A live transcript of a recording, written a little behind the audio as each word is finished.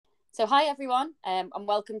So hi everyone, and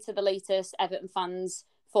welcome to the latest Everton Fans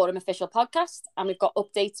Forum official podcast. And we've got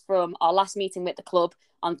updates from our last meeting with the club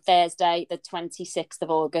on Thursday, the 26th of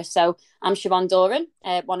August. So I'm Siobhán Doran,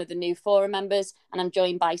 one of the new forum members, and I'm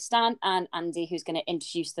joined by Stan and Andy, who's going to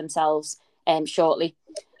introduce themselves shortly.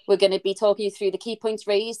 We're going to be talking you through the key points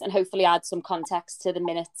raised and hopefully add some context to the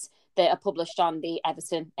minutes that are published on the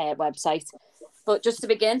Everton website. But just to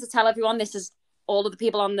begin, to tell everyone, this is all of the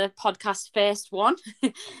people on the podcast first one.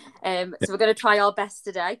 So we're going to try our best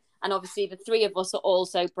today. And obviously the three of us are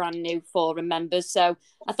also brand new forum members. So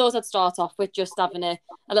I thought I'd start off with just having a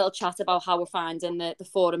little chat about how we're finding the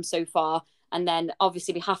forum so far. And then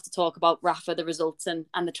obviously we have to talk about Rafa, the results and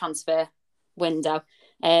the transfer window.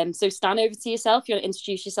 So Stan, over to yourself. You want to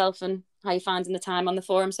introduce yourself and how you're finding the time on the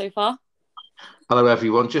forum so far? Hello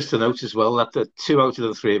everyone. Just to note as well that the 2 out of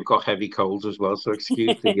the 3 have got heavy colds as well. So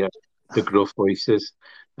excuse the gruff voices.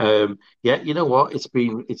 You know what? It's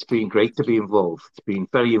been great to be involved. It's been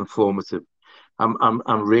very informative.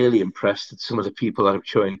 I'm really impressed at some of the people that have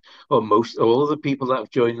joined, or all of the people that have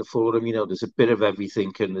joined the forum. You know, there's a bit of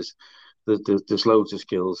everything, and there's loads of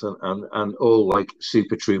skills, and all like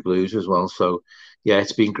super true blues as well. So yeah,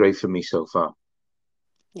 it's been great for me so far.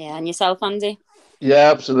 Yeah, and yourself, Andy?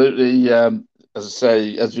 Yeah, absolutely. As I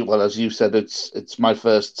say, as you said, it's my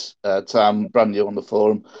first time brand new on the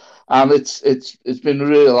forum, and it's been a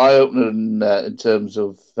real eye opener in terms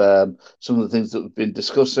of some of the things that we've been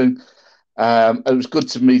discussing. It was good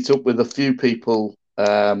to meet up with a few people.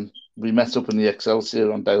 We met up in the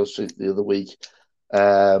Excelsior on Dale Street the other week,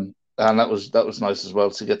 and that was nice as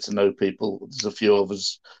well to get to know people. There's a few of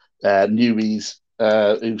us newies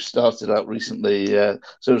who started out recently, so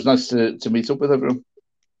it was nice to meet up with everyone.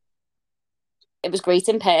 It was great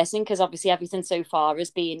in person because obviously everything so far has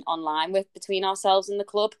been online between ourselves and the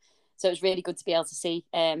club. So it was really good to be able to see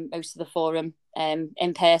most of the forum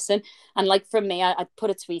in person. And like from me, I put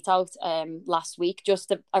a tweet out last week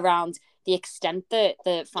just around the extent that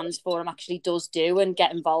the fans forum actually does do and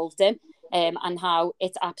get involved in, and how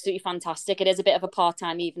it's absolutely fantastic. It is a bit of a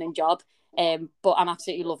part-time evening job. But I'm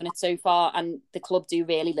absolutely loving it so far, and the club do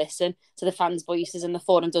really listen to the fans' voices, and the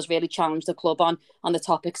forum does really challenge the club on the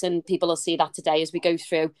topics, and people will see that today as we go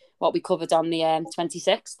through what we covered on the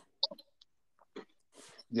 26th.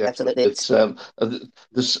 Yeah, absolutely. It's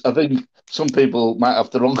I think some people might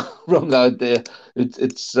have the wrong idea.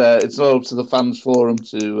 It's not up to the fans forum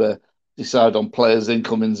to decide on players'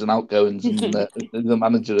 incomings and outgoings and the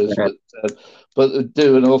manager is, but they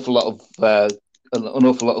do an awful lot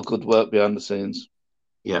of good work behind the scenes.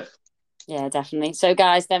 Yeah, definitely. So,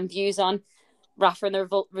 guys, then views on Rafa and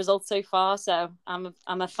the results so far. So, I'm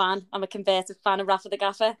a fan. I'm a converted fan of Rafa the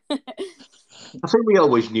Gaffer. I think we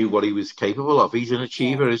always knew what he was capable of. He's an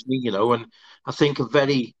achiever, isn't he? You know, and I think a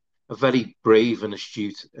very brave and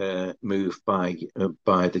astute move by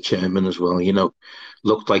the chairman as well. You know,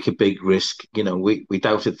 looked like a big risk. You know, we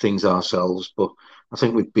doubted things ourselves, but I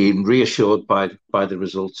think we've been reassured by the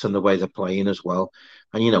results and the way they're playing as well.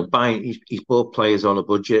 And you know, he's bought players on a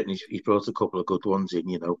budget, and he's brought a couple of good ones in.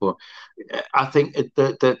 You know, but I think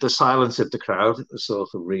the silence of the crowd sort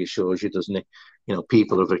of reassures you, doesn't it? You know,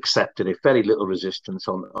 people have accepted it. Very little resistance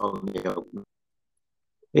on the open.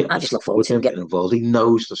 I just look forward to him getting involved. He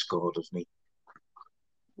knows the score, doesn't he?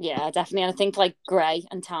 Yeah, definitely. And I think like Gray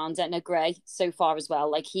and Townsend, Gray so far as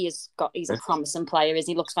well. Like he's a promising player.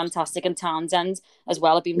 He looks fantastic, and Townsend as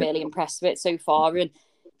well. I've been really impressed with it so far, and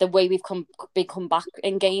the way we've come back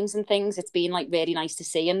in games and things. It's been like really nice to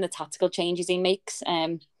see, and the tactical changes he makes.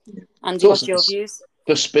 Andy, what's your views?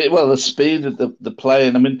 The speed of the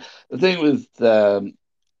playing. I mean, the thing with Rafa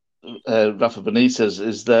Benitez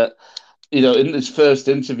is that, you know, in his first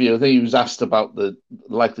interview, I think he was asked about the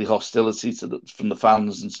likely hostility from the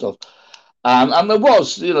fans and stuff. And there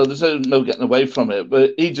was, you know, there's no getting away from it.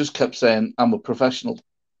 But he just kept saying, I'm a professional.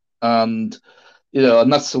 And, you know,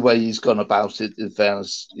 and that's the way he's gone about it, in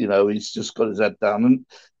fairness. You know, he's just got his head down. And,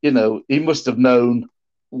 you know, he must have known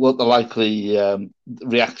what the likely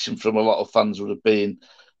reaction from a lot of fans would have been.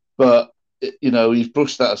 But, you know, he's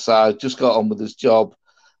brushed that aside, just got on with his job.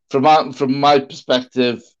 From my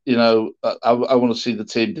perspective, you know, I want to see the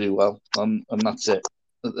team do well, and that's it.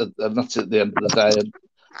 And that's it at the end of the day.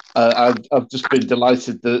 And I've just been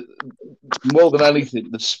delighted that, more than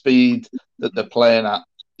anything, the speed that they're playing at,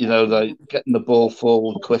 you know, they're getting the ball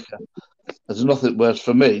forward quicker. There's nothing worse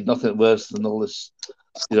for me, nothing worse than all this,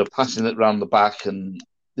 you know, passing it round the back and,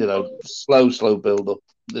 you know, slow build up.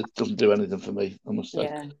 It doesn't do anything for me, I must say.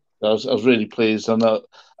 Yeah. I was really pleased, and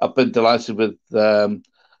I've been delighted with the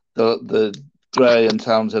Gray and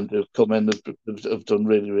Townsend who have come in have done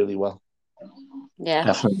really, really well. Yeah,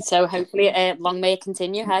 definitely. So hopefully long may it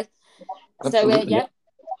continue, hey? Absolutely. So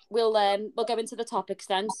we'll go into the topics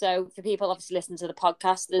then. So for people obviously listening to the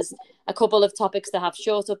podcast, there's a couple of topics that have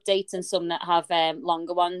short updates and some that have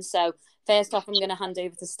longer ones. So first off, I'm going to hand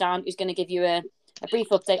over to Stan, who's going to give you a brief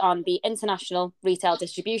update on the international retail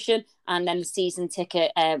distribution and then the season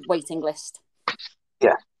ticket waiting list.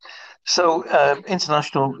 Yeah. So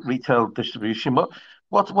international retail distribution.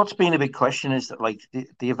 What's been a big question is that, like,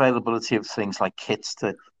 the availability of things like kits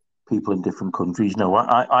to people in different countries. No,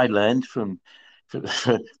 I learned from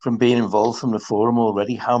being involved from the forum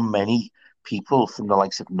already how many people from the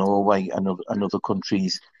likes of Norway and other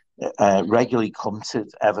countries regularly come to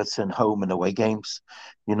Everton home and away games.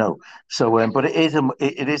 So but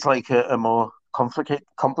it is like a more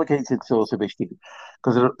complicated sort of issue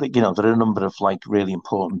because there are a number of like really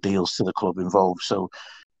important deals to the club involved. So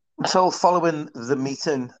following the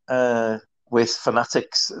meeting with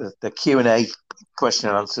Fanatics, the Q&A question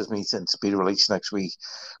and answers meeting to be released next week,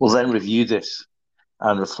 we'll then review this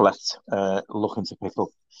and reflect, looking to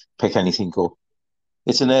pick anything up.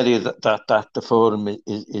 It's an area that the forum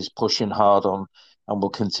is pushing hard on and will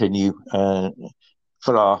continue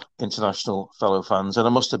for our international fellow fans. And I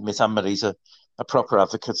must admit, Anne-Marie's a proper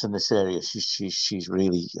advocate in this area. She's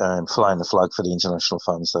really flying the flag for the international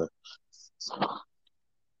fans there.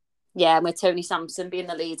 Yeah, and with Tony Sampson being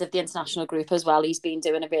the lead of the international group as well, he's been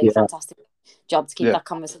doing a really fantastic job to keep that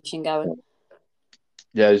conversation going.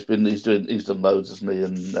 Yeah, he's done loads, hasn't he,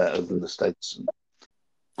 and over in the States.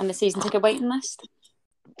 And the season ticket waiting list.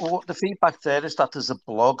 Well, the feedback there is that there's a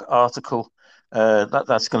blog article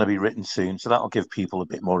that's going to be written soon, so that'll give people a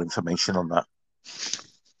bit more information on that.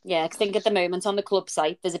 Yeah, because I think at the moment on the club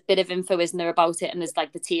site, there's a bit of info, isn't there, about it, and there's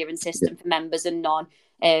like the tiering system for members and non.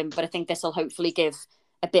 But I think this will hopefully give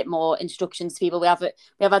a bit more instructions to people. We have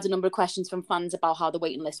had a number of questions from fans about how the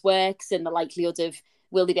waiting list works and the likelihood of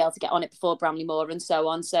will they be able to get on it before Bramley-Moore and so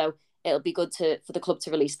on. So it'll be good for the club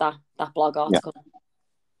to release that blog article.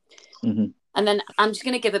 Yeah. Mm-hmm. And then I'm just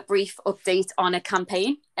going to give a brief update on a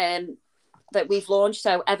campaign that we've launched.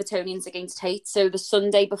 So Evertonians against hate. So the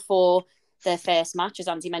Sunday before their first match, as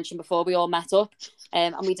Andy mentioned before, we all met up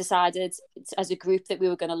and we decided as a group that we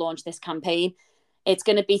were going to launch this campaign. It's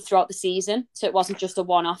going to be throughout the season. So it wasn't just a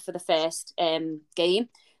one-off for the first game.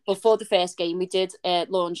 But for the first game, we did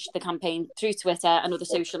launch the campaign through Twitter and other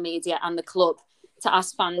social media and the club to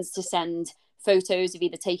ask fans to send photos of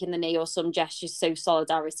either taking the knee or some gestures, so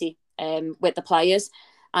solidarity with the players.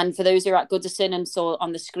 And for those who are at Goodison and saw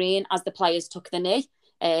on the screen, as the players took the knee,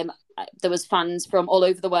 there was fans from all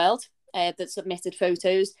over the world that submitted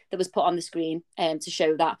photos that was put on the screen to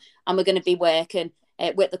show that. And we're going to be working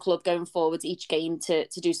with the club going forward each game to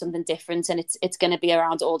do something different, and it's going to be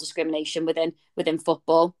around all discrimination within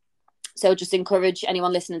football. So just encourage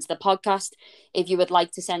anyone listening to the podcast, if you would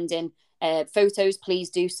like to send in photos, please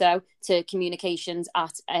do so to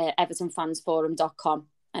communications@evertonfansforum.com,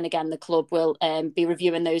 and again the club will be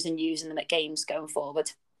reviewing those and using them at games going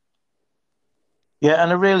forward. Yeah,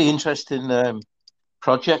 and a really interesting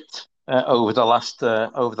project over the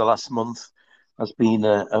last month has been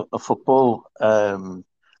a football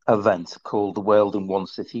event called The World in One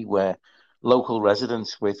City, where local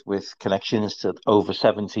residents with connections to over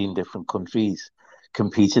 17 different countries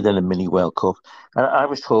competed in a mini World Cup. And I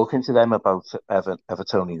was talking to them about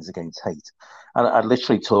Evertonians Against Hate. And I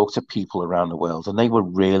literally talked to people around the world, and they were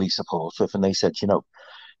really supportive. And they said,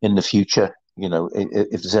 in the future,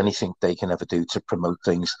 if there's anything they can ever do to promote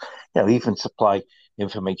things, even supply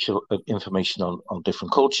information on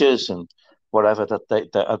different cultures and whatever but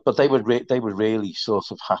they were really sort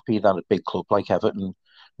of happy that a big club like Everton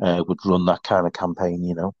would run that kind of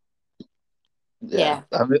campaign. Yeah.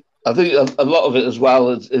 I think a lot of it as well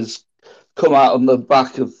is come out on the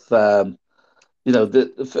back of the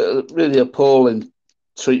really appalling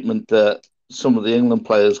treatment that some of the England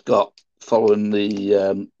players got following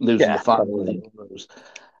the losing the final.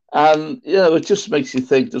 And it just makes you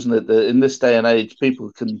think, doesn't it, that in this day and age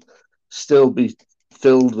people can still be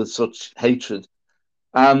filled with such hatred.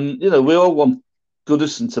 And we all want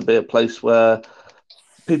Goodison to be a place where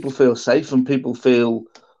people feel safe and people feel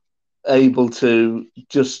able to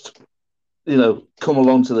just come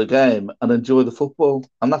along to the game and enjoy the football.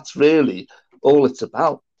 And that's really all it's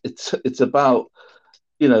about. It's about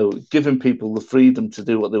giving people the freedom to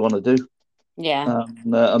do what they want to do. Yeah.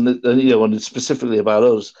 And it's specifically about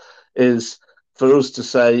us is for us to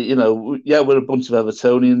say, we're a bunch of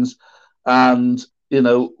Evertonians, and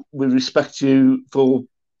we respect you for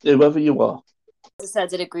whoever you are. As I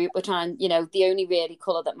said in a group, we're trying, the only really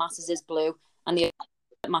colour that matters is blue, and the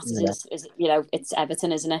that matters is it's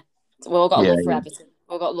Everton, isn't it? So we've all got love for Everton.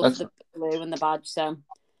 We've got love for the blue and the badge. So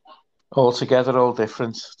All together, all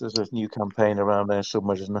different. There's a new campaign around there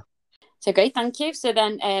somewhere, isn't there? So great, thank you. So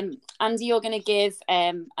then, Andy, you're going to give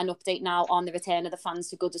an update now on the return of the fans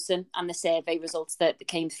to Goodison and the survey results that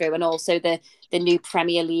came through, and also the new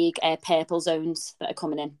Premier League purple zones that are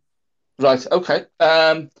coming in. Right. Okay.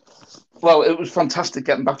 Well, it was fantastic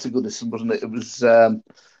getting back to Goodison, wasn't it? It was.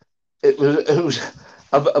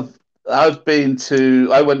 I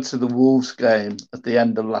went to the Wolves game at the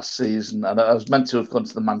end of last season, and I was meant to have gone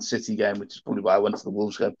to the Man City game, which is probably why I went to the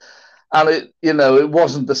Wolves game. And it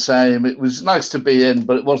wasn't the same. It was nice to be in,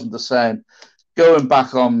 but it wasn't the same. Going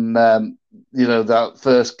back on, that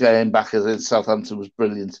first game back in Southampton was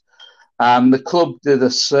brilliant. And the club did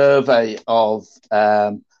a survey of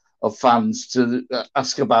fans to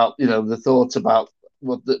ask about, the thoughts about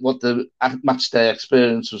what the match day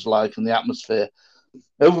experience was like and the atmosphere.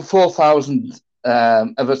 Over 4,000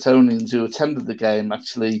 Evertonians who attended the game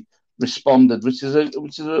actually responded, which is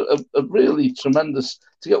a really tremendous,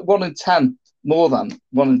 to get 1 in 10, more than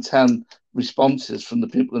 1 in 10 responses from the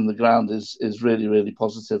people in the ground is really, really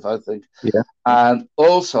positive, I think. Yeah. And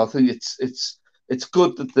also I think it's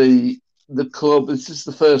good that the club, this is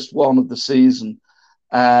the first one of the season,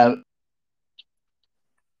 doing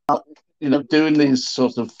these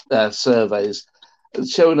sort of surveys,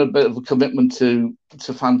 showing a bit of a commitment to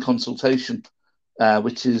fan consultation,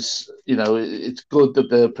 which is, it's good that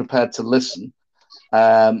they're prepared to listen.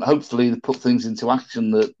 Hopefully they put things into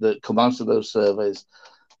action that come out of those surveys.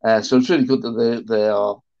 So it's really good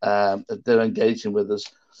that they're engaging with us.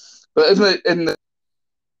 But in the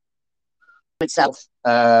itself,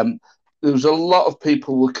 there was a lot of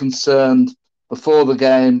people were concerned before the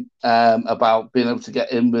game about being able to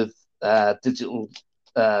get in with digital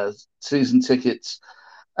season tickets.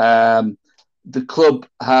 The club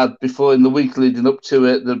had, before, in the week leading up to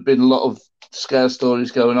it, there'd been a lot of scare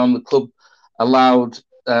stories going on. The club allowed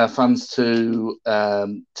fans to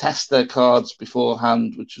test their cards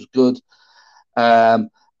beforehand, which was good, and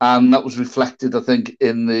that was reflected, I think,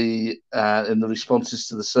 in the responses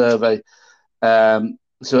to the survey.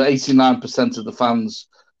 So 89% of the fans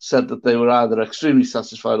said that they were either extremely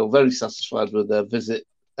satisfied or very satisfied with their visit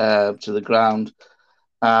to the ground,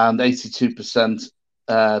 and 82%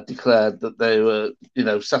 declared that they were,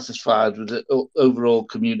 satisfied with the overall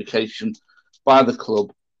communication by the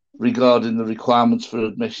club regarding the requirements for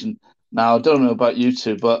admission. Now, I don't know about you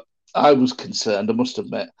two, but I was concerned, I must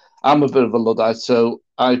admit. I'm a bit of a Luddite, so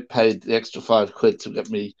I paid the extra £5 to get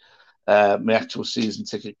me my actual season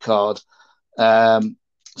ticket card.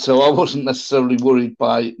 So I wasn't necessarily worried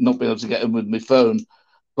by not being able to get in with my phone,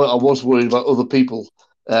 but I was worried about other people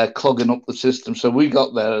clogging up the system. So we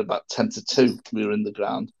got there at about 10-2. We were in the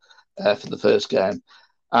ground for the first game.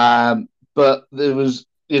 But there was,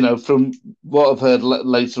 from what I've heard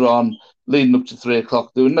later on, leading up to 3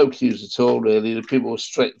 o'clock, there were no queues at all, really. The people were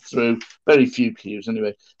straight through, very few queues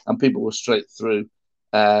anyway, and people were straight through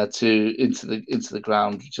into the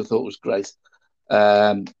ground, which I thought was great.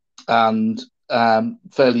 And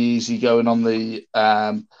fairly easy going on the.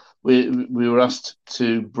 We were asked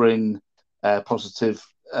to bring positive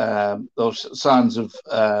or signs of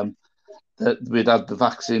that we'd had the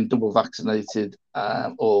vaccine, double vaccinated,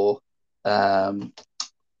 or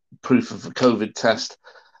proof of a COVID test,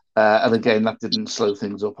 and again that didn't slow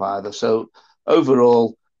things up either. So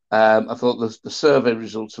overall, I thought the survey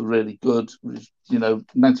results were really good.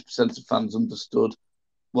 90% of fans understood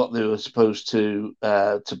what they were supposed to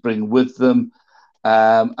bring with them.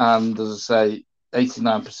 And as I say,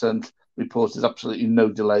 89% reported absolutely no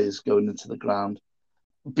delays going into the ground.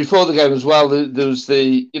 Before the game as well, there was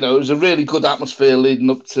it was a really good atmosphere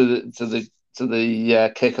leading up to the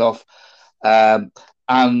kickoff.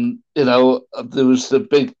 And there was the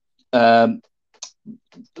big banner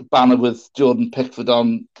with Jordan Pickford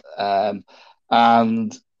on,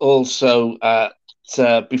 and also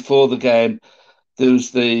before the game, there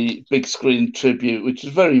was the big screen tribute, which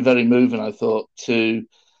was very, very moving, I thought, to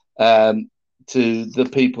the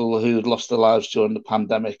people who had lost their lives during the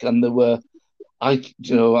pandemic. And there were, I'm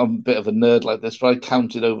a bit of a nerd like this, but I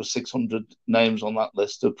counted over 600 names on that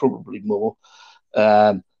list. There were probably more.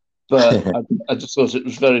 But I just thought it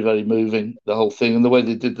was very, very moving, the whole thing. And the way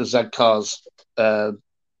they did the Z Cars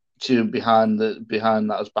tune behind that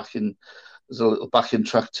was there's a little backing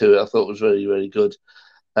track to it. I thought it was very, very good.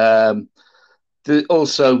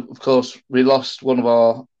 Also, of course, we lost one of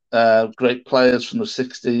our great players from the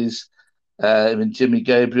 60s, Jimmy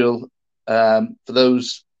Gabriel. For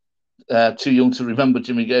those too young to remember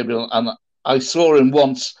Jimmy Gabriel, and I saw him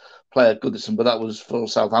once play at Goodison, but that was for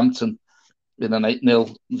Southampton in an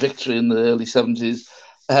 8-0 victory in the early 70s.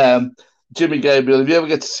 Jimmy Gabriel, if you ever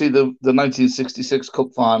get to see the 1966 Cup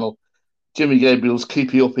final, Jimmy Gabriel's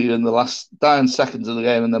keepy uppy in the last 9 seconds of the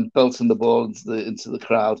game and then belting the ball into the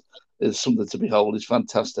crowd is something to behold. It's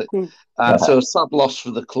fantastic. So a sad loss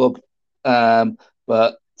for the club,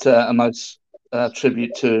 but a nice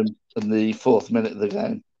tribute to him in the 4th minute of the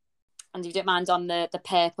game. And you don't mind on the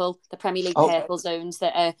Premier League purple zones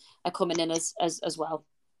that are coming in as well.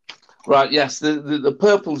 Right, yes. The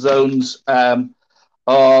purple zones are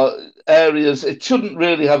areas, it shouldn't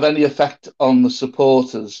really have any effect on the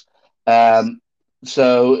supporters.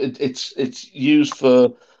 So it's used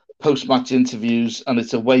for post-match interviews and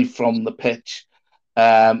it's away from the pitch.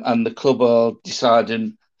 And the club are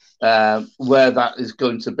deciding where that is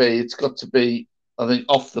going to be. It's got to be, I think,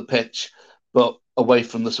 off the pitch, but away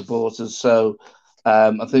from the supporters. So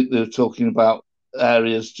I think they're talking about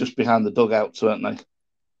areas just behind the dugouts, weren't they?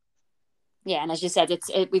 Yeah, and as you said,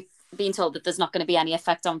 we've been told that there's not going to be any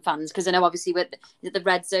effect on fans, because I know obviously with the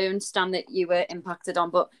red zone stand that you were impacted on,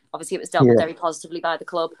 but obviously it was dealt with very positively by the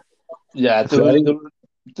club. Yeah, there were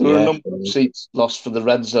a number of seats lost for the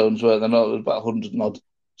red zones, weren't there? There was about 100 and odd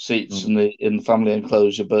seats in the family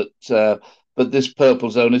enclosure, but this purple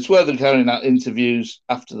zone, it's where they're carrying out interviews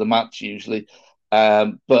after the match usually.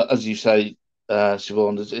 But as you say,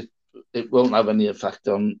 Siobhán, it won't have any effect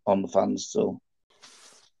on the fans. So.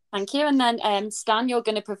 Thank you. And then, Stan, you're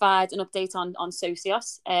going to provide an update on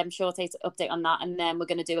socios, short update on that. And then we're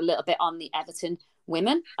going to do a little bit on the Everton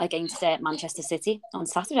Women against Manchester City on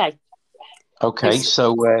Saturday. Okay,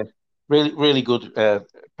 so really, really good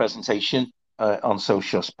presentation on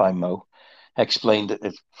socios by Mo. Explained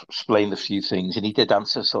a few things, and he did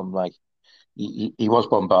answer some. Like he was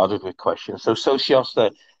bombarded with questions. So socios,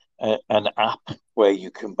 an app where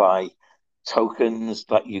you can buy tokens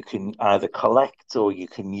that you can either collect or you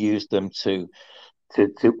can use them to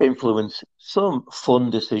influence some fun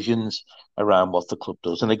decisions around what the club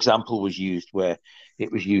does. An example was used where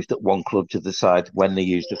it was used at one club to decide when they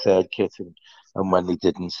used the third kit and when they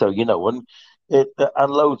didn't. So, and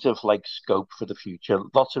loads of scope for the future,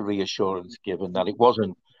 lots of reassurance given that it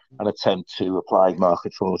wasn't an attempt to apply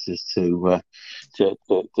market forces to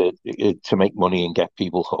make money and get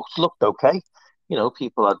people hooked. Looked okay.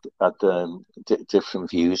 People had different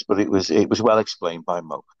views, but it was well explained by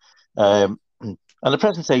Mo. And the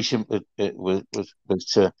presentation was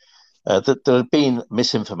to that there had been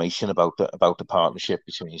misinformation about the partnership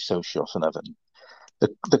between socios and Everton.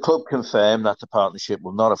 The club confirmed that the partnership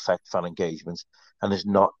will not affect fan engagement and is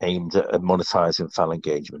not aimed at monetising fan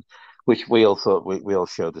engagement, which we all thought we all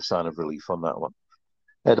showed a sign of relief on that one.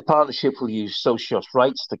 The partnership will use socios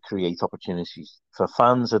rights to create opportunities for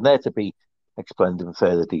fans, and they're to be explained in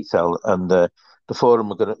further detail. And the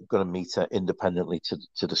forum are going to meet independently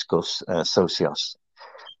to discuss socios.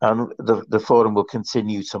 And the forum will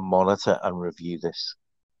continue to monitor and review this.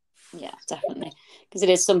 Yeah, definitely. Because it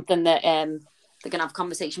is something that they're going to have a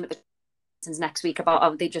conversation with the next week about,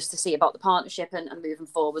 obviously, just to see about the partnership and moving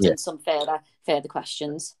forward and some further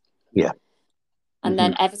questions. Yeah. And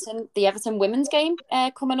then the Everton Women's game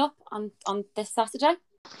coming up on this Saturday.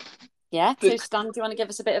 Yeah, so Stan, do you want to give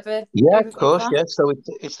us a bit of a... Yeah, of course, yeah. So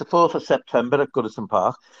it's the 4th of September at Goodison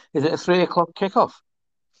Park. Is it a 3:00 kickoff?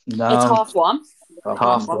 No. It's 1:30.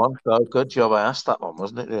 Half one. Oh, good job I asked that one,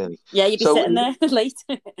 wasn't it, really? Yeah, you'd be sitting there late.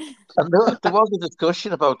 And there was a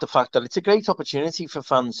discussion about the fact that it's a great opportunity for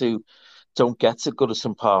fans who don't get to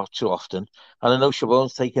Goodison Park too often. And I know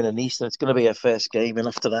Siobhán's taking a niece, and it's going to be her first game, and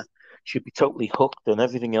after that, she'll be totally hooked and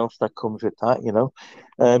everything else that comes with that,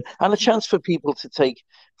 and a chance for people to take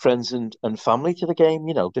friends and family to the game.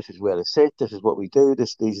 This is where they sit, this is what we do,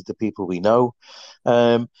 these are the people we know.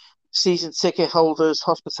 Season ticket holders,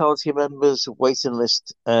 hospitality members, waiting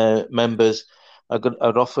list members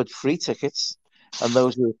are offered free tickets, and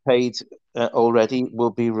those who have paid already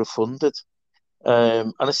will be refunded.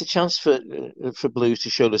 And it's a chance for Blues to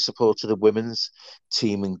show the support to the women's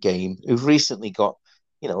team and game, who've recently got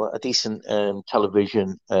a decent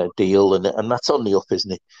television deal, and that's on the up,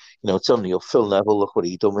 isn't it? It's on the up. Phil Neville, look what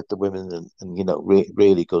he done with the women, and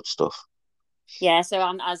really good stuff. Yeah, so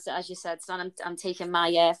I'm as you said, Stan, I'm taking my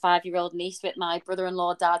 5-year-old niece with my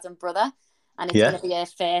brother-in-law, dad, and brother, and it's going to be her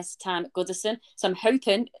first time at Goodison. So I'm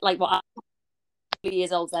hoping, what I'm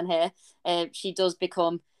years old than her, she does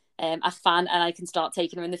become a fan, and I can start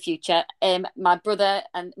taking her in the future. My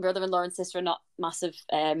brother-in-law and sister are not massive.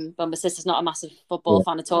 Well, my sister's not a massive football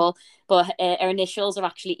fan at all, but her initials are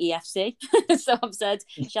actually EFC. So I've said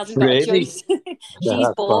she hasn't got a choice. She's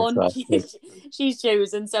born. She's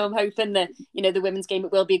chosen. So I'm hoping that the women's game,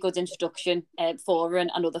 it will be a good introduction for her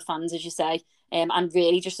and other fans, as you say, and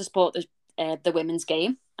really just to support the women's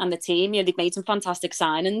game and the team. They've made some fantastic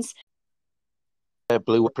signings.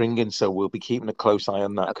 blue upbringing, so we'll be keeping a close eye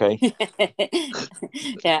on that. Okay.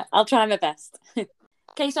 Yeah, I'll try my best.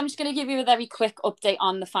 Okay, so I'm just going to give you a very quick update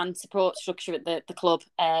on the fan support structure at the club,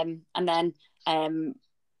 and then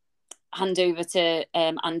hand over to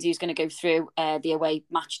Andy, who's going to go through the away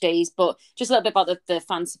match days. But just a little bit about the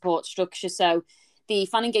fan support structure. So the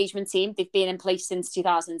fan engagement team, they've been in place since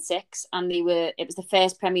 2006, and it was the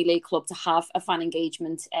first Premier League club to have a fan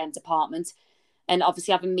engagement department. And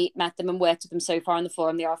obviously, having met them and worked with them so far on the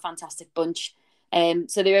forum, they are a fantastic bunch.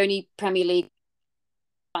 So they're only Premier League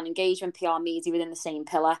fan engagement, PR, media within the same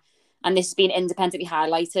pillar. And this has been independently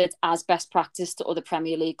highlighted as best practice to other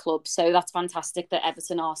Premier League clubs. So that's fantastic that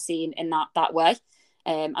Everton are seen in that way,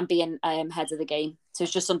 and being head of the game. So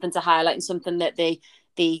it's just something to highlight, and something that the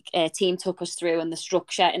team took us through, and the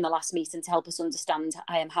structure in the last meeting to help us understand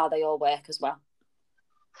how they all work as well.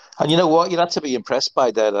 And you know what? You had to be impressed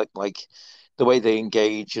by their like the way they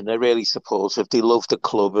engage, and they're really supportive. They love the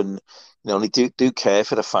club, and they do care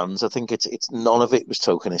for the fans. I think it's none of it was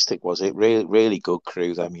tokenistic, was it? Really, really good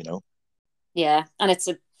crew, them. Yeah, and it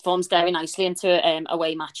forms very nicely into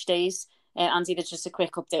away match days. Andy, there's just a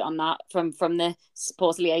quick update on that from the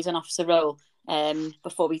support liaison officer role.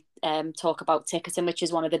 Before we talk about ticketing, which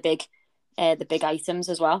is one of the big items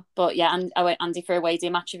as well. But yeah, and Andy, for away day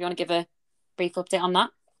match, if you want to give a brief update on that.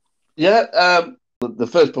 Yeah, the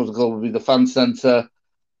first protocol would be the fan centre,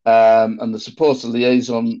 and the supporter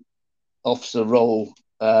liaison officer role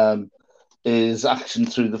is action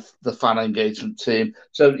through the fan engagement team.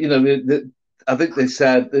 So I think they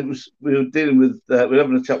said we were dealing with we were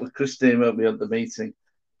having a chat with Christine, weren't we, at the meeting,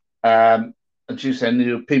 and she was saying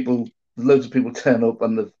loads of people turn up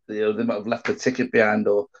and they might have left a ticket behind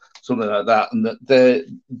or something like that, and that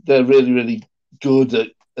they're really, really good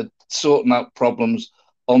at sorting out problems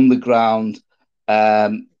on the ground,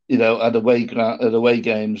 at away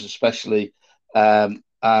games especially, and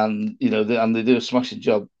they do a smashing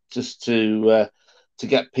job just to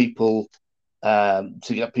get people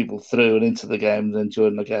through and into the game and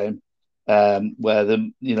enjoying the game, where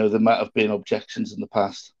there might have been objections in the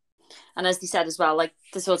past. And as they said as well, like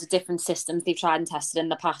the sort of different systems they've tried and tested in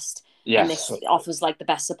the past. Yes. And this offers like the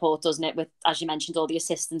best support, doesn't it? With, as you mentioned, all the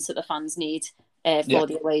assistance that the fans need for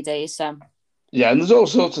the away days. So yeah, and there's all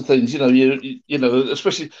sorts of things,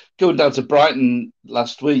 especially going down to Brighton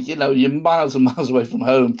last week, you're miles and miles away from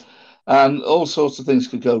home, and all sorts of things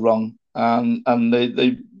could go wrong. And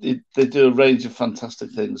they do a range of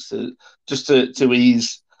fantastic things to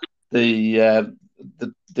ease the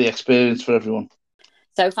experience for everyone.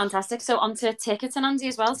 So fantastic. So on to tickets, and Andy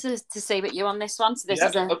as well, to say what you on this one. So this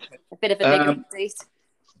is a bit of a big update.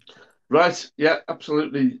 Right. Yeah,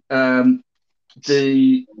 absolutely. I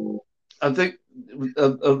think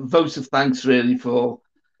a vote of thanks really for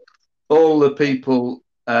all the people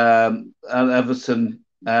at Everton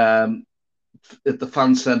at the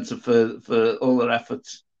fan centre for all their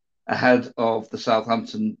efforts ahead of the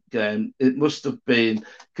Southampton game. It must have been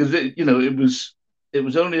because it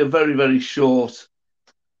was only a very, very short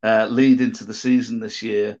lead into the season this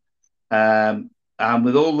year, and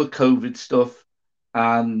with all the COVID stuff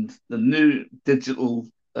and the new digital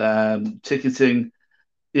ticketing,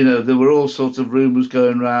 there were all sorts of rumours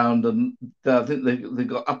going around, and I think they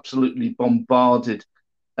got absolutely bombarded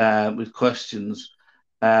with questions.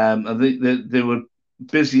 I think they were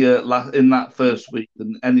busier in that first week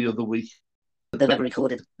than any other week they've ever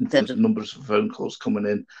recorded in terms of numbers of phone calls coming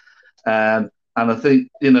in. And I think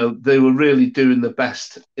they were really doing the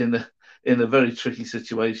best in a very tricky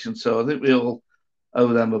situation. So I think we all owe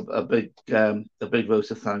them a big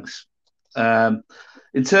vote of thanks.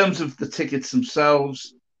 In terms of the tickets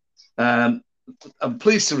themselves, I'm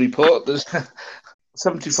pleased to report that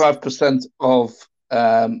 75% of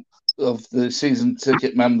the season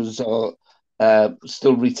ticket members are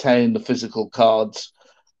still retain the physical cards.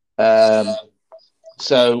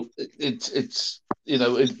 So it's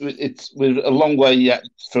we're a long way yet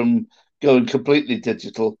from going completely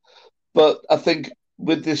digital, but I think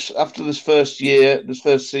with this, after this first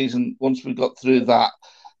season, once we got through that,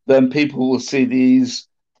 then people will see the ease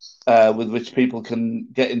with which people can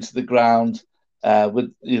get into the ground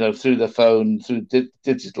with through their phone, through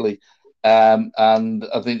digitally, and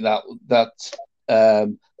I think that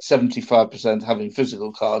 75% having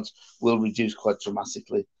physical cards will reduce quite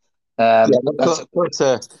dramatically.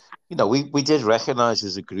 We did recognise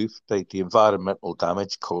as a group that the environmental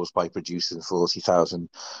damage caused by producing 40,000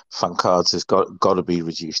 fan cards has got to be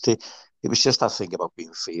reduced. It was just that thing about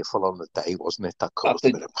being fearful on the day, wasn't it? That caused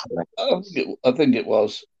a bit of panic. I think it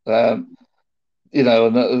was. And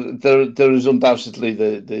there is undoubtedly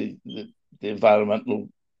the environmental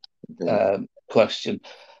question.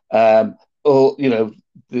 or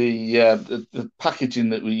the packaging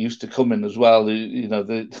that we used to come in as well.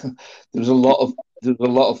 There was a lot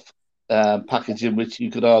of packaging which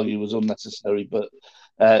you could argue was unnecessary, but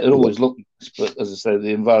it always looked nice. But as I say,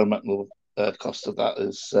 the environmental cost of that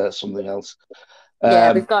is something else.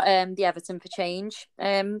 We've got the Everton for Change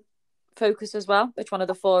focus as well, which one of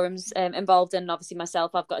the forums involved in. Obviously,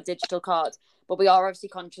 myself, I've got a digital card, but we are obviously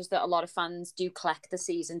conscious that a lot of fans do collect the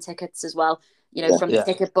season tickets as well. From the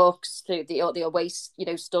ticket books through the away,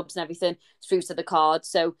 stubs and everything through to the card.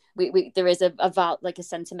 So we there is a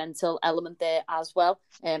sentimental element there as well.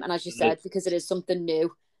 And as you said, because it is something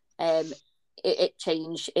new,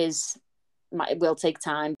 change will take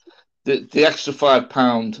time. The extra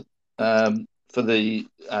 £5 for the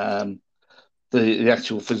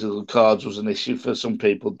actual physical cards was an issue for some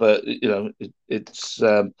people, but it's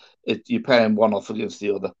you're paying one off against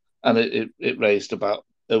the other, and it raised about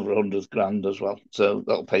over 100 grand as well, so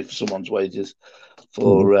that'll pay for someone's wages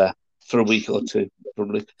for a week or two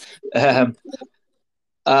probably. There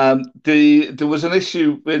was an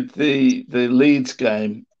issue with the Leeds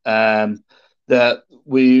game that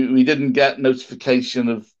we didn't get notification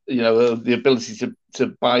of the ability to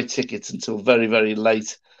buy tickets until very, very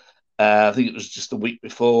late. I think it was just a week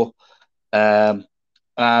before, and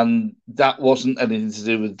that wasn't anything to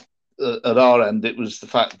do with at our end. It was the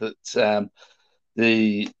fact that there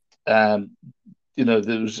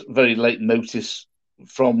was very late notice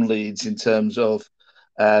from Leeds in terms of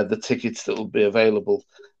the tickets that would be available,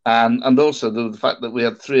 and also the fact that we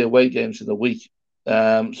had 3 away games in a week.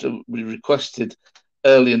 So we requested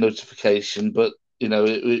earlier notification, but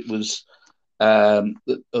it was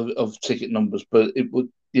of ticket numbers, but it would.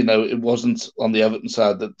 It wasn't on the Everton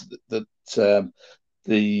side that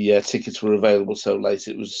the tickets were available so late.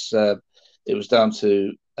 It was down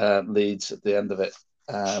to Leeds at the end of it.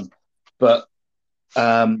 But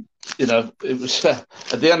it was at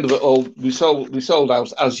the end of it all. We sold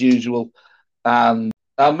out as usual. And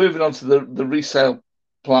moving on to the resale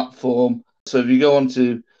platform. So if you go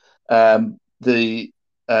onto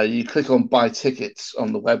you click on buy tickets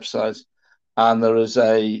on the website, and there is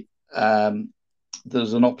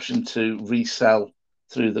there's an option to resell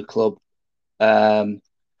through the club, up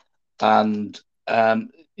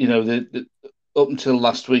until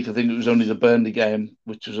last week, I think it was only the Burnley game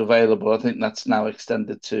which was available. I think that's now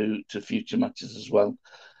extended to future matches as well,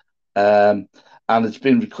 and it's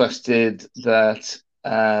been requested that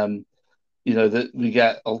that we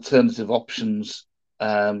get alternative options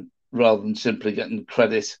rather than simply getting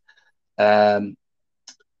credit.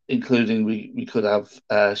 Including we could have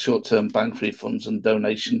short-term bank refunds and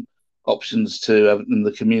donation options to Everton in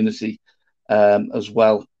the community as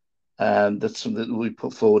well. That's something that we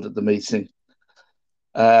put forward at the meeting.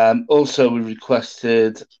 Also, we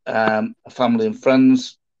requested a family and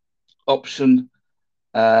friends option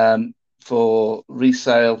for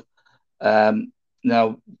resale.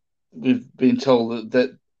 Now, we've been told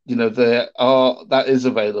that that is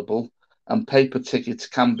available, and paper tickets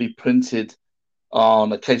can be printed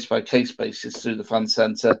on a case-by-case basis through the fan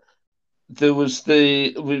centre. There was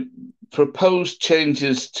we proposed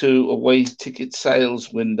changes to away ticket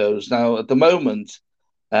sales windows. Now, at the moment,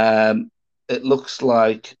 it looks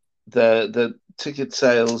like the ticket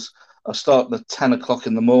sales are starting at 10 o'clock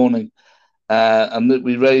in the morning, and that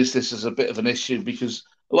we raised this as a bit of an issue because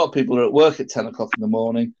a lot of people are at work at 10 o'clock in the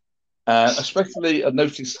morning, especially I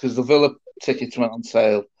noticed because the Villa tickets went on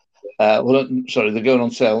sale. They're going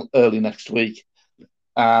on sale early next week.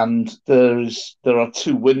 And there are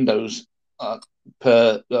 2 windows on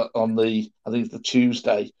I think it's the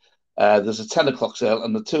Tuesday. There's a 10 o'clock sale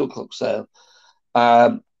and the 2 o'clock sale,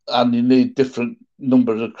 and you need different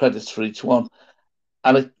numbers of credits for each one.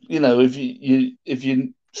 And if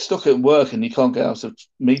you stuck at work and you can't get out of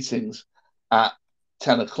meetings at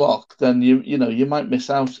 10 o'clock, then you might miss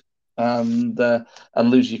out and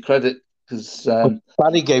lose your credit.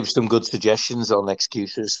 Barry gave some good suggestions on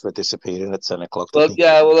excuses for disappearing at 10 o'clock. Well,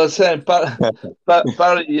 yeah, well, I was saying, Barry,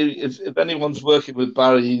 if anyone's working with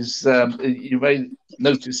Barry, you may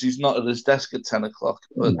notice he's not at his desk at 10 o'clock,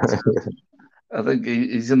 but I think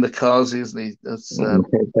he's in the cars, isn't he? That's on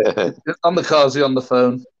the cars, on the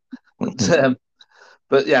phone.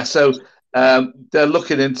 But yeah, so they're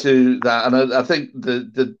looking into that, and I think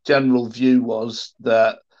the general view was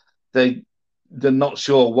that they're not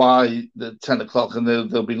sure why the 10 o'clock, and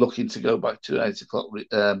they'll be looking to go back to 8 o'clock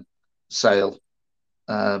sale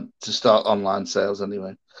to start online sales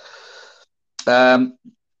anyway. There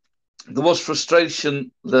was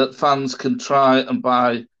frustration that fans can try and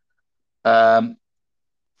buy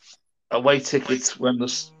away tickets when the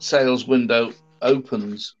sales window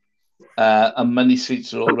opens, and many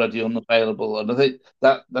seats are already unavailable. And I think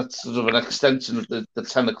that's sort of an extension of the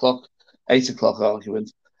 10 o'clock, 8 o'clock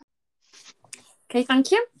argument. Okay,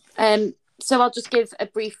 thank you. So I'll just give a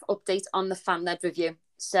brief update on the fan-led review.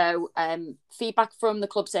 So feedback from the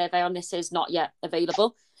club survey on this is not yet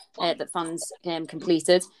available, that fans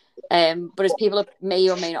completed. But as people may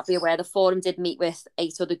or may not be aware, the forum did meet with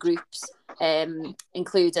 8 other groups,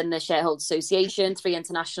 including the Shareholders Association, 3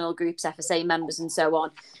 international groups, FSA members and so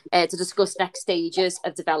on, to discuss next stages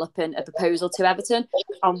of developing a proposal to Everton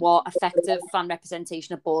on what effective fan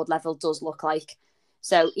representation at board level does look like.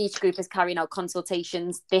 So each group is carrying out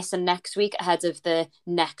consultations this and next week ahead of the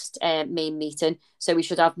next main meeting. So we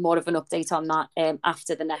should have more of an update on that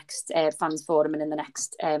after the next fans forum and in the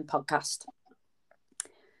next podcast.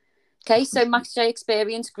 Okay, so matchday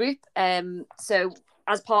experience group. So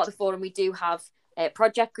as part of the forum, we do have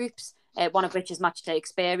project groups, one of which is matchday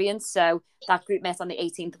experience. So that group met on the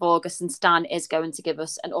 18th of August, and Stan is going to give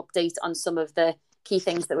us an update on some of the key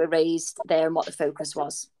things that were raised there and what the focus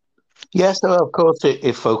was. Yes, so of course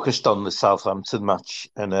it focused on the Southampton match,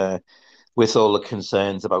 and with all the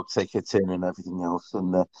concerns about ticketing and everything else.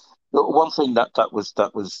 And one thing that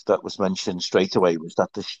was mentioned straight away was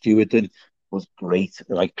that the stewarding was great.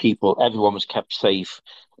 Like everyone was kept safe.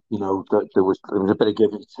 You know, there was a bit of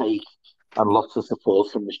give and take, and lots of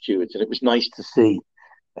support from the stewards. And it was nice to see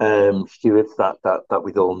stewards that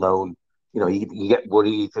we'd all known. You know, you get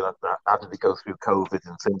worried that how did they go through COVID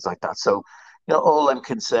and things like that. So, you know, all them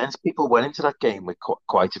concerns. People went into that game with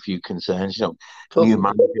quite a few concerns. You know, new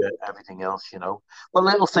manager, everything else. You know, but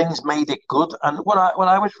little things made it good. And what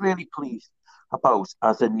I was really pleased about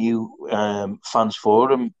as a new fans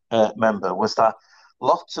forum member was that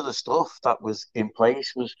lots of the stuff that was in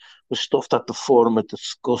place was stuff that the forum had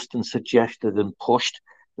discussed and suggested and pushed,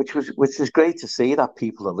 which is great to see that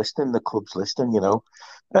people are listening, the club's listening. You know,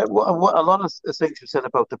 what a lot of things were said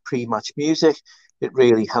about the pre-match music. It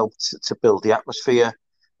really helped to build the atmosphere.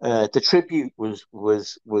 The tribute was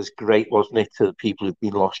great, wasn't it, to the people who've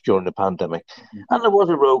been lost during the pandemic? Mm-hmm. And there was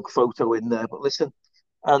a rogue photo in there, but listen,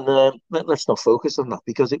 and let's not focus on that,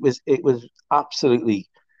 because it was absolutely,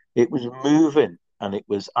 it was moving, and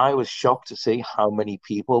I was shocked to see how many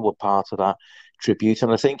people were part of that tribute.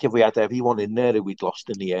 And I think if we had everyone in there who we'd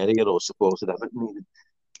lost in the area or supported Everton,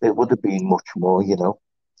 it would have been much more, you know.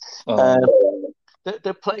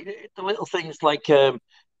 The little things like when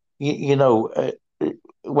the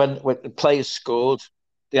players scored,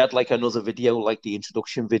 they had like another video, like the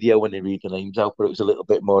introduction video when they read the names out, but it was a little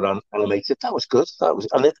bit more animated. That was good.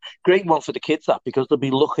 And a great one for the kids, that, because they'll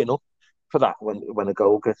be looking up for that when a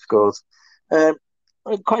goal gets scored.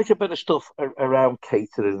 Quite a bit of stuff around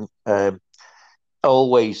catering.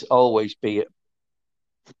 Always be it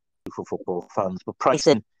for football fans, but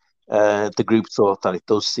pricing. The group thought that it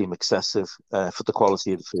does seem excessive for the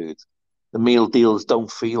quality of the food. The meal deals don't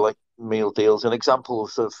feel like meal deals. And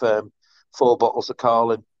examples of 4 bottles of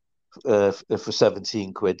Carling for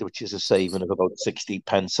 17 quid, which is a saving of about 60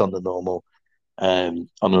 pence on the normal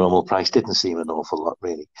price, didn't seem an awful lot,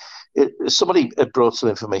 really. Somebody had brought some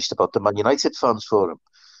information about the Man United fans forum,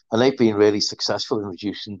 and they've been really successful in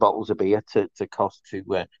reducing bottles of beer to cost to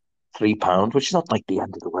 £3, which is not like the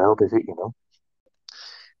end of the world, is it? You know.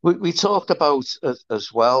 We talked about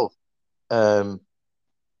as well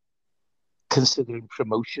considering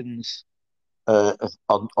promotions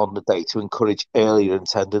on the day to encourage earlier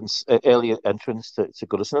entrance to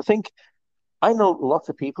Goodison. And I think I know lots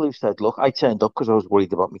of people who said, look, I turned up because I was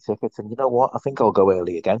worried about my tickets, and you know what? I think I'll go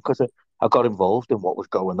early again because I got involved in what was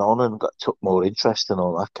going on and took more interest in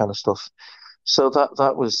all that kind of stuff. So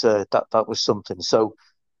that was something. So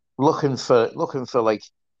looking for like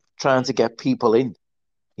trying to get people in,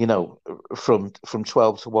 you know, from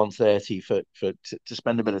 12 to 1:30 to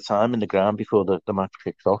spend a bit of time in the ground before the match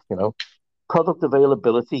kicks off. You know, product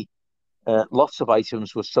availability. Lots of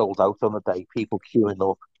items were sold out on the day. People queuing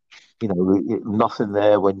up. You know, nothing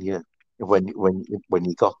there when you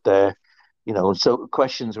got there. You know, and so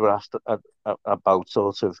questions were asked about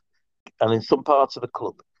sort of, and in some parts of the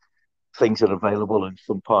club, things are available, and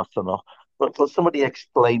some parts are not. But somebody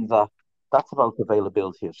explained that that's about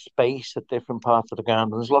availability of space at different parts of the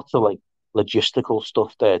ground. There's lots of like logistical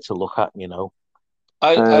stuff there to look at, you know.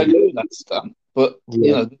 I agree with that, Stan. But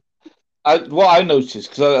you know, what I noticed,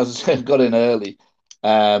 because as I said, I got in early,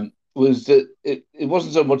 was that it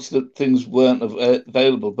wasn't so much that things weren't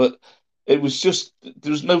available, but it was just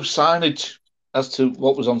there was no signage as to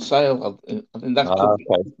what was on sale. I think that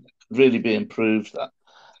could really be improved.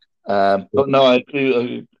 But no, I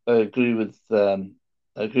agree with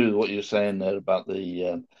what you're saying there about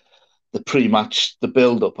the pre-match, the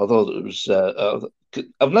build-up. I thought it was.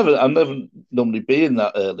 I've never normally been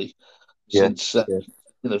that early since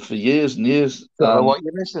for years and years. Don't know what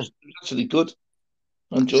you're missing. It was actually good.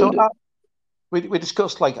 I So enjoyed it. we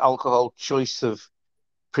discussed like alcohol choice of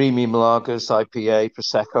premium lagers, IPA,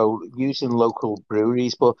 Prosecco, using local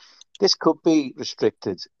breweries, but this could be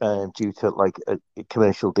restricted due to like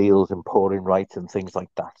commercial deals and pouring rights and things like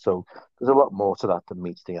that. So there's a lot more to that than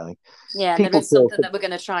meets the eye. Yeah, there is something that we're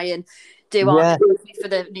going to try and do on for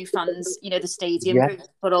the new fans, the stadium group,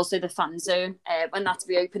 but also the fan zone when that's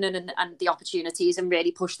reopening and the opportunities, and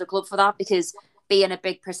really push the club for that, because being a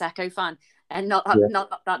big Prosecco fan and not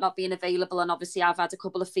being available, and obviously I've had a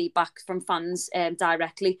couple of feedback from fans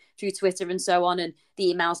directly through Twitter and so on, and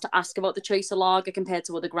the emails to ask about the choice of lager compared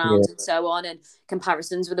to other grounds and so on, and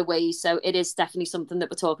comparisons with the ways. So it is definitely something that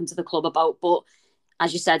we're talking to the club about, but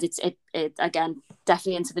as you said, it's again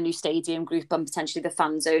definitely into the new stadium group and potentially the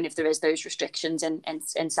fan zone if there is those restrictions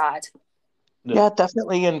inside. Yeah,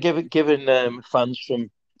 definitely, and giving fans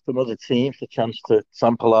from other teams the chance to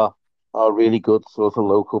sample our really good sort of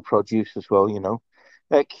local produce as well.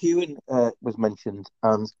 Queuing was mentioned,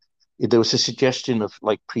 and there was a suggestion of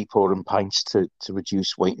like pre-pouring pints to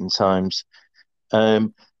reduce waiting times.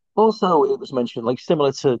 Also, it was mentioned, like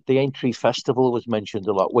similar to the Aintree Festival was mentioned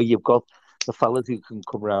a lot, where you've got the fellas who can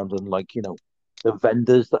come around and the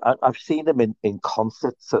vendors that I've seen them in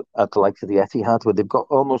concerts at the likes of the Etihad, where they've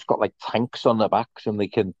almost got like tanks on their backs and they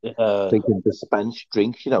can dispense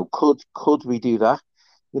drinks. Could we do that?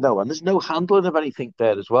 And there's no handling of anything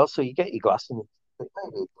there as well, so you get your glass and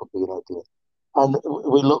maybe it could be an idea. And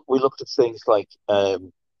we looked at things like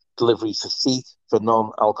delivery to seat for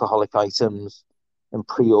non-alcoholic items, and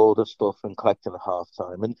pre-order stuff and collecting at half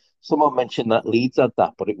time. And someone mentioned that Leeds had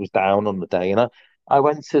that, but it was down on the day. And I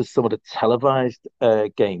went to some of the televised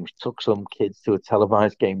games, took some kids to a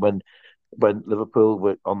televised game when Liverpool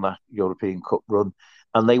were on that European Cup run,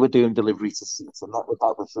 and they were doing delivery to seats, and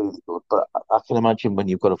that was really good. But I can imagine when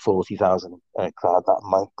you've got a 40,000 crowd, that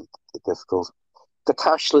might be difficult. The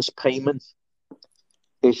cashless payment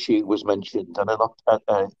issue was mentioned, and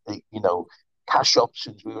cash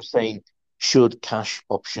options. We were saying, should cash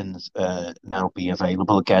options now be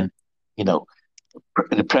available again?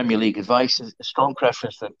 The Premier League advice is a strong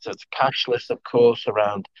preference to cashless, of course,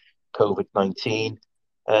 around COVID-19.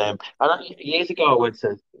 Years ago, I went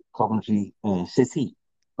to Coventry City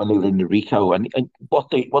when they were in the Rico, and what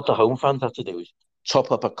the home fans had to do is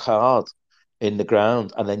top up a card in the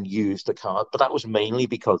ground and then use the card. But that was mainly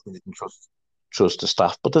because they didn't trust the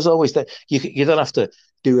staff. But there's always that you don't have to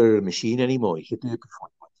do it at a machine anymore. You can do it before.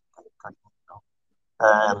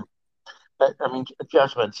 I mean,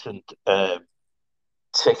 Jazz mentioned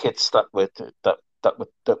tickets that were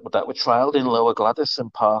trialled in Lower Gladys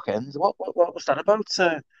and Park End. What was that about?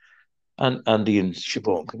 And Andy and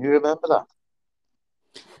Siobhán, can you remember that?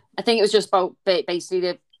 I think it was just about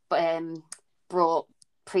basically they brought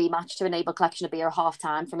pre-match to enable collection of beer at half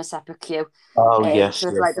time from a separate queue. Oh yes, so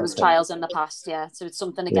there was trials in the past, so it's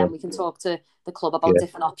something again we can talk to the club about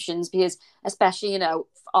different options, because especially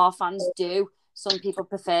our fans do. Some people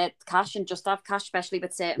prefer cash and just have cash, especially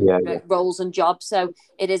with certain roles and jobs. So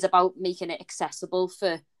it is about making it accessible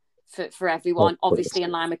for everyone. Obviously,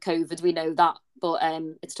 in line with COVID, we know that, but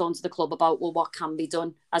it's talking to the club about what can be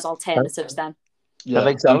done as alternatives then. An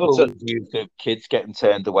example was used of kids getting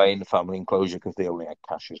turned away in the family enclosure because they only had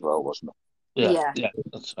cash as well, wasn't it? Yeah,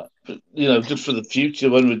 that's right. But, just for the future,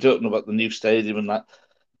 when we're talking about the new stadium and that,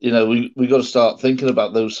 we got to start thinking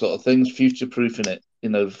about those sort of things, future-proofing it.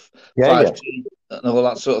 5G and all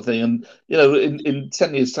that sort of thing. And in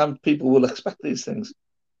 10 years' time, people will expect these things.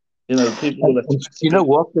 People will expect.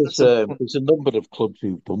 What? There's a number of clubs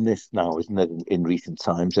who've done this now, isn't there, in recent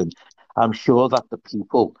times? And I'm sure that the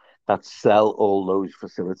people that sell all those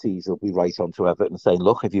facilities will be right onto Everton saying,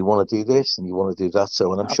 "Look, if you want to do this and you want to do that,"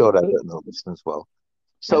 so, and I'm sure Everton will listen as well.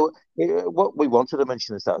 So, what we wanted to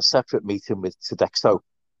mention is that a separate meeting with Sodexo,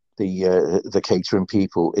 the catering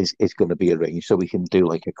people, is going to be arranged, so we can do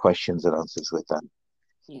like a questions and answers with them.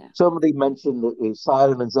 Yeah. Somebody mentioned that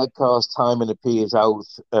Siren and Zcar's time in the P is out,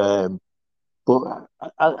 but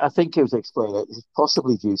I think it was explained that it's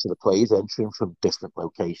possibly due to the players entering from different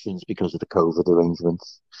locations because of the COVID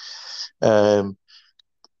arrangements. The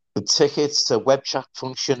tickets to web chat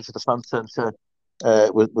function for the fan centre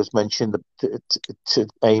was mentioned to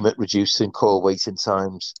aim at reducing call waiting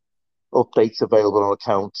times. Updates available on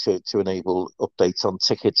account to enable updates on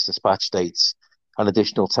tickets, dispatch dates, and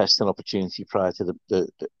additional testing opportunity prior to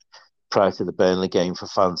the Burnley game for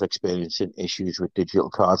fans experiencing issues with digital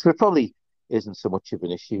cards. But it probably isn't so much of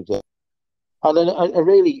an issue there. And then a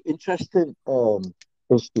really interesting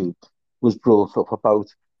issue was brought up about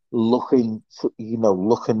looking for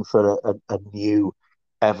a new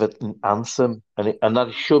Everton anthem, and that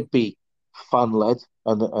it should be fan led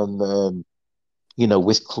and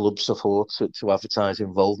with club support to advertise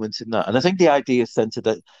involvement in that. And I think the idea centered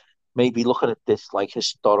that maybe looking at this like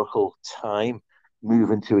historical time,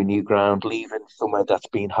 moving to a new ground, leaving somewhere that's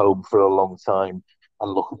been home for a long time,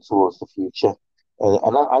 and looking towards the future.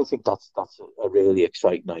 And I think that's a really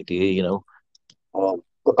exciting idea.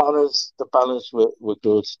 The banners were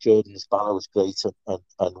good. Jordan's banner was great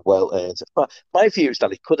and well earned. But my view is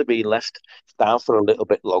that it could have been left down for a little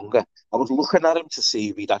bit longer. I was looking at him to see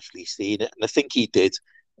if he'd actually seen it, and I think he did.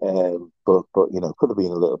 But could have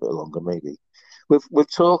been a little bit longer maybe.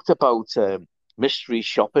 We've talked about mystery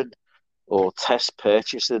shopping or test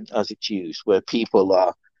purchasing, as it's used, where people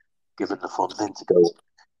are given the funding to go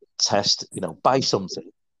test, buy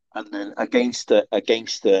something, and then against a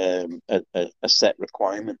set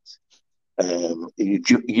requirement,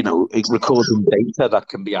 it's recording data that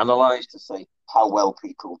can be analysed to say how well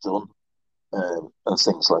people done, and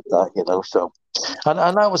things like that. So,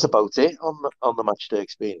 and that was about it on the match day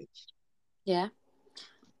experience. Yeah,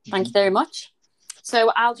 thank you very much.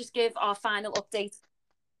 So I'll just give our final update.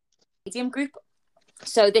 Stadium group.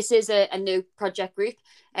 So this is a new project group.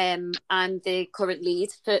 I'm the current lead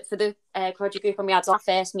for the project group, and we had our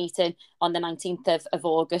first meeting on the 19th of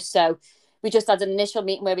August. So we just had an initial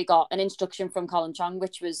meeting where we got an introduction from Colin Chong,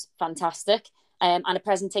 which was fantastic, and a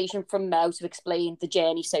presentation from Mo to explain the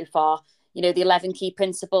journey so far, the 11 key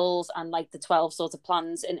principles and like the 12 sort of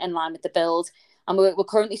plans in line with the build. And we're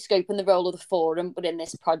currently scoping the role of the forum within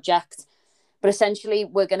this project. But essentially,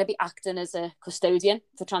 we're going to be acting as a custodian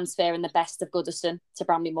for transferring the best of Goodison to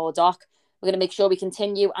Bramley-Moore Dock. We're going to make sure we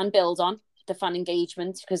continue and build on the fan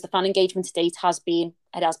engagement, because the fan engagement to date has been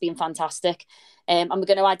fantastic. And we're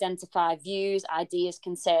going to identify views, ideas,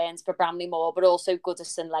 concerns for Bramley-Moore, but also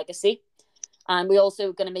Goodison legacy. And we're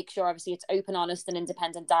also going to make sure, obviously, it's open, honest and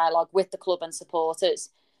independent dialogue with the club and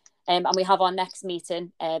supporters. And we have our next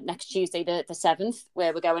meeting next Tuesday, the 7th,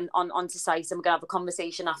 where we're going onto site, and we're going to have a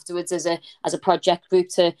conversation afterwards as a project group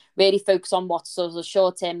to really focus on what's sort of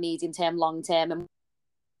short-term, medium-term, long-term, and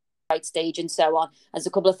right stage and so on. There's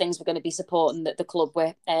a couple of things we're going to be supporting the club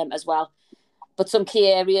with as well. But some key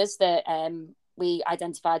areas that we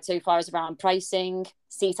identified so far is around pricing,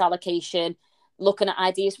 seat allocation, looking at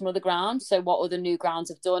ideas from other grounds. So what other new grounds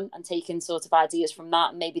have done and taking sort of ideas from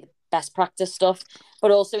that and maybe the best practice stuff, but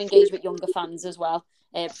also engage with younger fans as well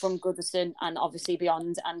from Goodison and obviously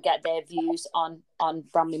beyond, and get their views on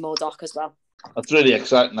Bramley-Moore Dock as well. That's really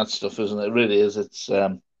exciting, that stuff, isn't it? It really is. It's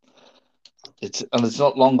not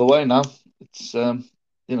long away now. It's those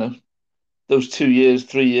 2 years,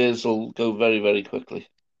 3 years will go very, very quickly.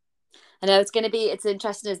 I know it's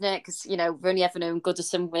interesting, isn't it? Because, we've only ever known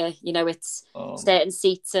Goodison where, it's certain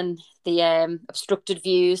seats and the obstructed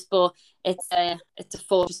views, but it's a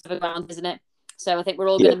fortress of a ground, isn't it? So I think we're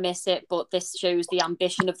all going to miss it, but this shows the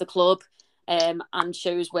ambition of the club and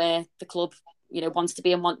shows where the club, wants to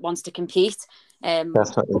be and wants to compete.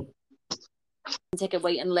 Definitely. Ticket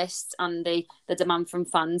waiting lists and the demand from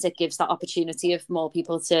fans, it gives that opportunity of more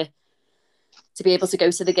people to be able to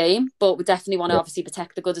go to the game. But we definitely want to obviously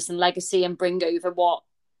protect the Goodison legacy and bring over what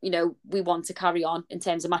we want to carry on in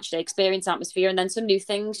terms of matchday experience, atmosphere, and then some new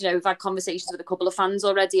things. We've had conversations with a couple of fans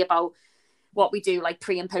already about what we do like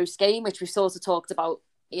pre and post game, which we've sort of talked about,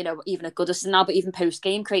 even at Goodison now, but even post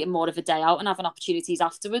game, creating more of a day out and having opportunities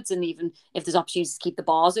afterwards, and even if there's opportunities to keep the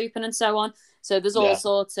bars open and so on. So there's all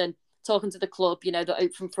sorts, and talking to the club, they're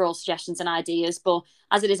open for all suggestions and ideas. But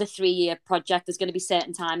as it is a 3-year project, there's going to be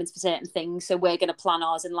certain timings for certain things. So we're going to plan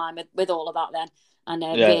ours in line with all of that then, and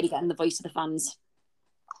really getting the voice of the fans.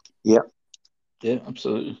 Yeah,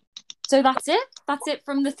 absolutely. So that's it. That's it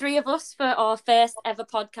from the three of us for our first ever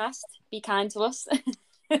podcast. Be kind to us.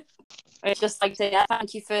 I'd just like to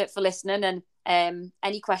thank you for listening, and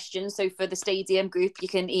any questions. So for the Stadium group, you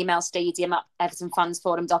can email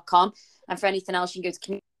stadium@evertonfansforum.com. And for anything else, you can go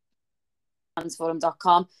to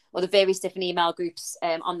fansforum.com or the various different email groups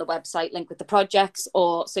on the website linked with the projects,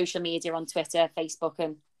 or social media on Twitter, Facebook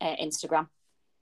and Instagram.